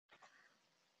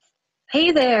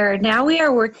Hey there. Now we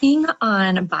are working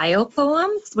on bio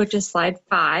poems, which is slide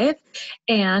 5,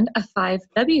 and a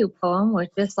 5W poem,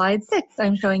 which is slide 6.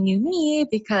 I'm showing you me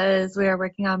because we are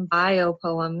working on bio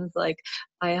poems, like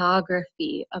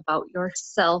biography about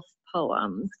yourself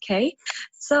poems. Okay,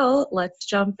 so let's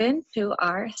jump into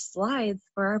our slides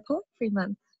for our poetry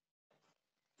month.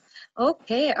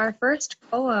 Okay, our first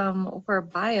poem for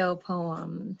bio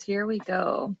poems. Here we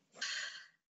go.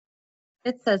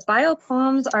 It says bio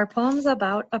poems are poems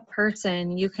about a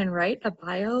person. You can write a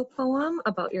bio poem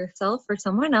about yourself or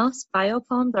someone else. Bio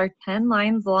poems are 10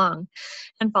 lines long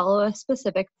and follow a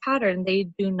specific pattern. They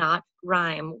do not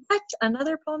rhyme. What?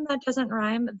 Another poem that doesn't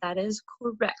rhyme? That is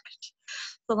correct.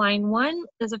 So line 1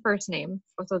 is a first name.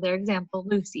 So their example,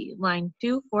 Lucy. Line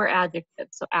 2, 4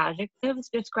 adjectives. So adjectives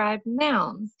describe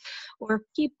nouns or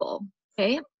people.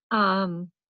 Okay.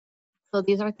 So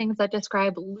these are things that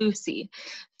describe Lucy.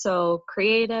 So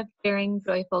creative, caring,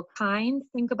 joyful, kind.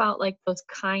 Think about like those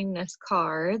kindness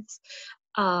cards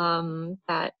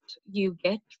that you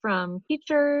get from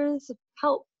teachers.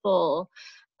 Helpful,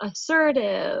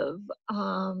 assertive,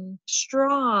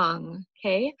 strong.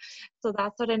 Okay, so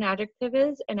that's what an adjective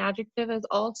is. An adjective is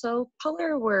also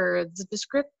color words,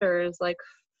 descriptors like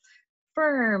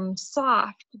firm,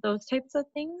 soft, those types of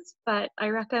things, but I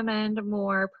recommend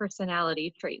more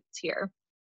personality traits here,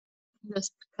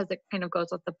 just because it kind of goes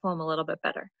with the poem a little bit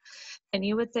better. And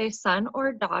you would say son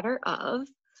or daughter of,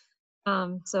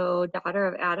 so daughter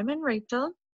of Adam and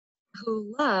Rachel,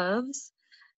 who loves,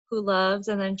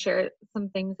 and then share some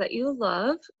things that you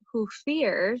love, who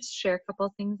fears, share a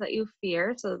couple things that you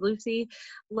fear. So Lucy,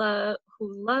 who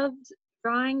loves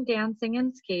drawing, dancing,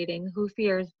 and skating, who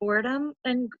fears boredom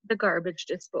and the garbage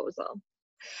disposal.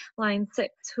 Line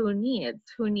 6, who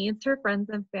needs her friends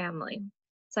and family.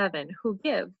 7, who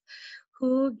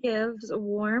gives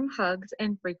warm hugs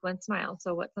and frequent smiles.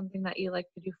 So what's something that you like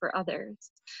to do for others?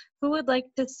 Who would like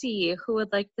to see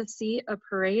a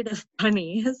parade of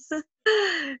bunnies?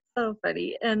 So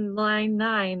funny. And line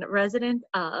 9, resident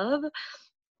of.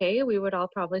 Okay, we would all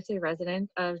probably say resident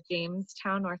of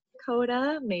Jamestown, North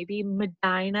Dakota, maybe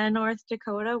Medina, North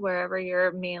Dakota, wherever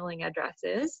your mailing address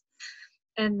is.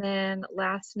 And then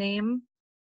last name,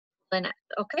 Lynette.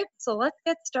 Okay, so let's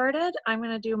get started. I'm going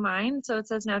to do mine. So it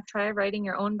says now try writing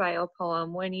your own bio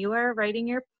poem. When you are writing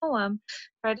your poem,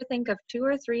 try to think of 2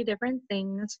 or 3 different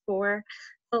things for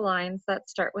the lines that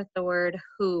start with the word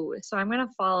who. So I'm going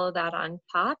to follow that on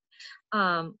top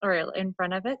or in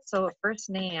front of it. So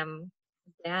first name,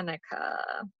 Danica.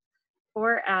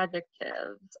 For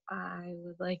adjectives, I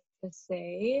would like to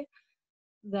say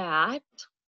that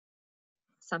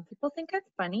some people think it's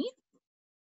funny.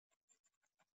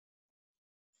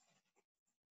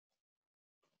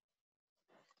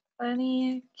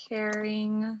 Funny,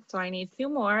 caring. So I need 2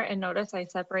 more, and notice I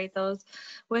separate those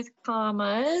with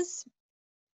commas.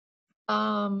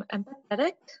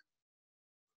 Empathetic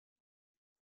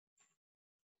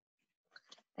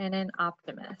and an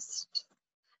optimist.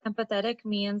 Empathetic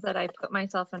means that I put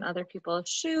myself in other people's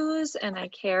shoes and I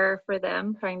care for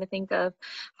them, trying to think of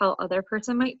how other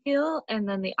person might feel. And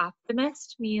then the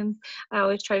optimist means I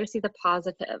always try to see the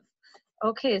positive.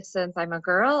 Okay, since I'm a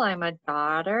girl, I'm a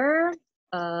daughter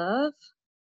of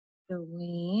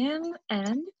Dwayne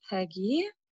and Peggy.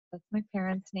 That's my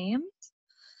parents' names.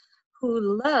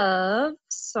 Who loves,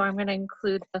 so I'm going to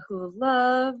include the who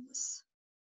loves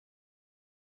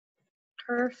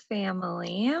her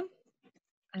family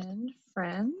and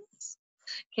friends.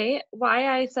 Okay,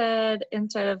 why I said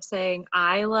instead of saying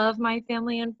I love my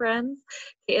family and friends,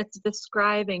 it's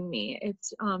describing me.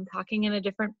 It's talking in a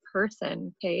different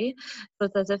person, okay? So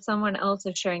it's as if someone else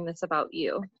is sharing this about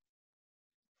you.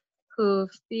 Who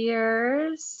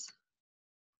fears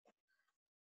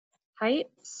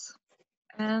heights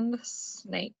and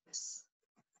snakes.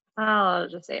 I'll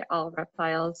just say all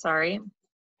reptiles, sorry.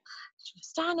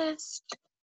 Just honest.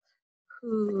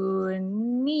 Who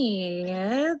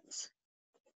needs,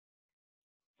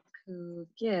 who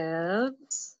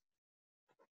gives,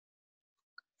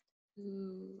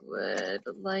 who would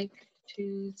like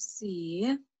to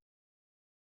see,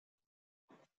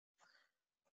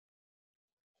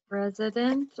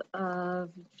 resident of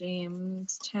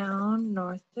Jamestown,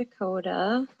 North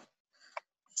Dakota,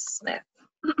 Smith.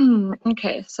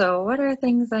 Okay, so what are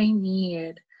things I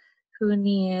need? Who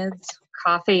needs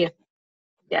coffee?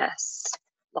 Yes,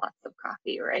 lots of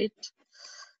coffee, right?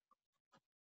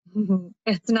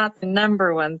 It's not the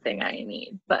number one thing I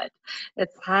need, but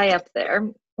it's high up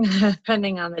there,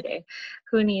 depending on the day.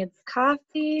 Who needs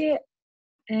coffee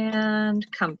and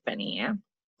company?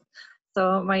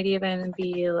 So it might even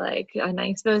be like a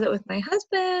nice visit with my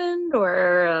husband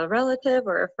or a relative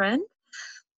or a friend.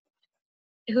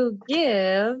 who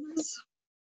gives,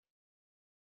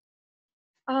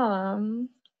 what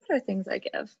are things I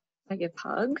give? I give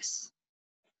hugs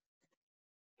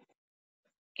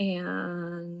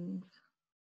and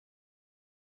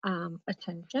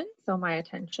attention. So my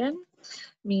attention,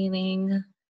 meaning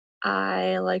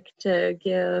I like to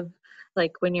give,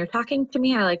 like when you're talking to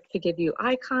me, I like to give you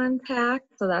eye contact.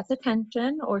 So that's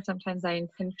attention. Or sometimes I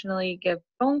intentionally give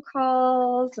phone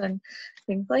calls and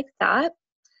things like that.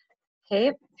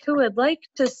 Okay, who would like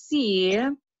to see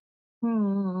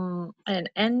an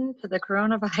end to the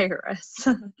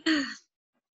coronavirus?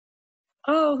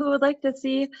 Oh, who would like to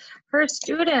see her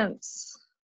students?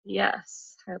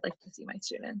 Yes, I'd like to see my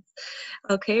students.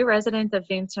 Okay, resident of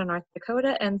Jamestown, North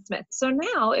Dakota, and Smith. So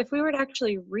now, if we were to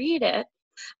actually read it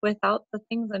without the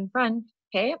things in front,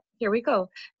 okay, here we go.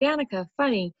 Danica,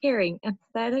 funny, caring,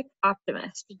 empathetic,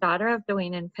 optimist, daughter of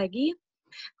Dwayne and Peggy,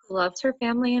 who loves her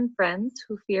family and friends,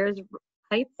 who fears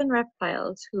heights and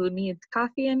reptiles, who needs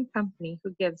coffee and company,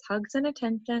 who gives hugs and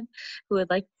attention, who would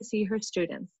like to see her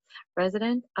students.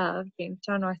 Resident of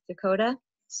Jamestown, North Dakota,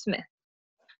 Smith.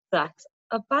 That's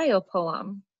a bio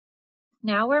poem.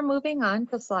 Now we're moving on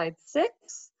to slide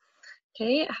 6.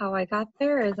 Okay, how I got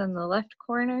there is in the left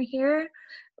corner here.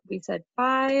 We said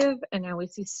 5, and now we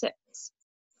see 6.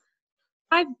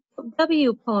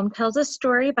 5W poem tells a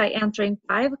story by answering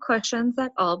 5 questions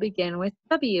that all begin with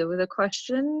W. The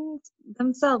questions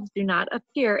themselves do not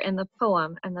appear in the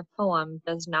poem, and the poem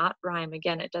does not rhyme.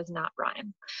 Again, it does not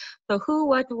rhyme. So who,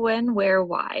 what, when, where,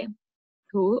 why?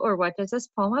 Who or what is this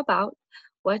poem about?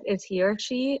 What is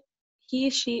he,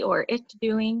 she, or it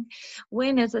doing?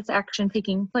 When is this action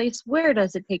taking place? Where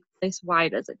does it take place? Why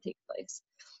does it take place?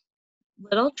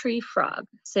 Little tree frog,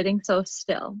 sitting so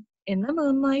still, in the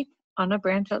moonlight, on a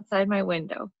branch outside my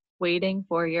window, waiting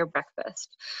for your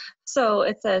breakfast. So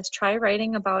it says, try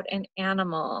writing about an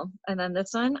animal. And then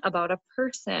this one, about a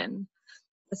person.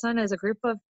 This one is a group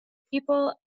of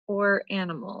people or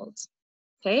animals.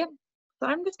 Okay, so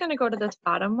I'm just gonna go to this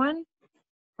bottom one.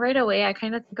 Right away, I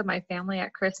kind of think of my family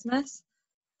at Christmas.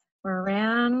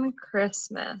 Moran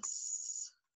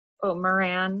Christmas. Oh,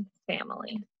 Moran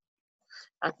family.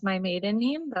 That's my maiden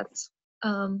name. That's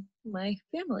my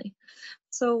family.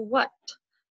 So what?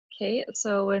 Okay,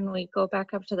 so when we go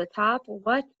back up to the top,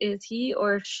 what is he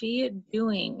or she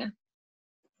doing?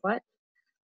 What?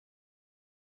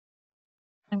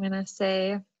 I'm going to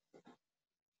say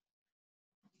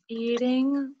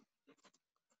eating,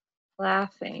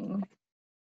 laughing,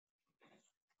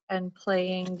 and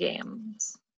playing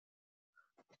games.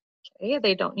 Okay,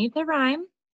 they don't need to rhyme.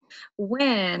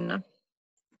 When?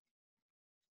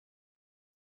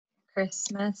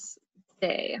 Christmas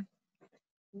Day.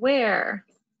 Where?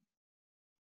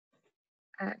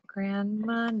 At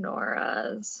Grandma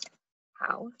Nora's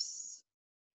house.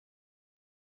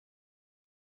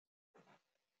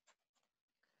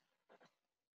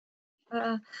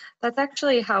 That's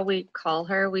actually how we call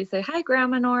her. We say, hi,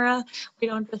 Grandma Nora. We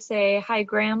don't just say, hi,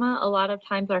 Grandma. A lot of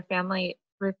times our family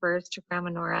refers to Grandma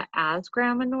Nora as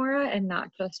Grandma Nora and not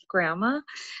just Grandma.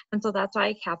 And so that's why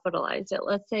I capitalized it.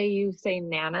 Let's say you say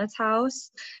Nana's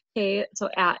house. Okay, so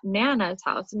at Nana's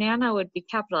house, Nana would be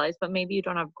capitalized, but maybe you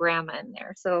don't have Grandma in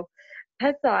there. So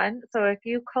heads on. So if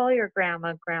you call your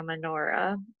grandma Grandma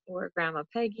Nora or Grandma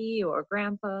Peggy or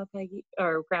Grandpa Peggy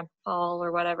or Grandpa Paul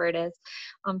or whatever it is,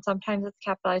 sometimes it's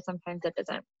capitalized, sometimes it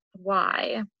isn't.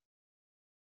 Why?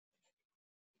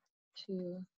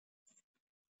 To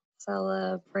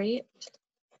celebrate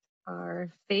our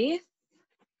faith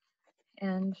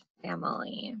and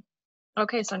family.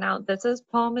 Okay, so now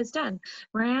poem is done.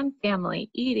 Moran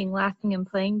family, eating, laughing, and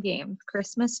playing games.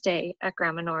 Christmas Day at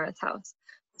Grandma Nora's house.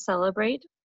 Celebrate,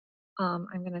 I'm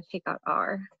gonna take out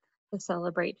R, to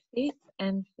celebrate faith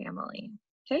and family.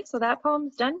 Okay, so that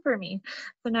poem's done for me.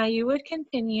 So now you would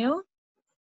continue.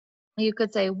 You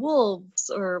could say wolves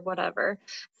or whatever.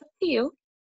 It's up to you.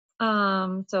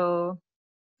 So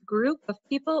group of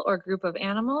people or group of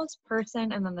animals,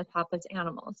 person, and then the top is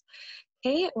animals.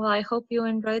 Okay, well, I hope you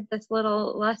enjoyed this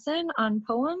little lesson on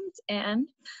poems, and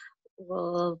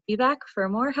we'll be back for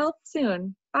more help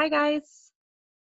soon. Bye, guys.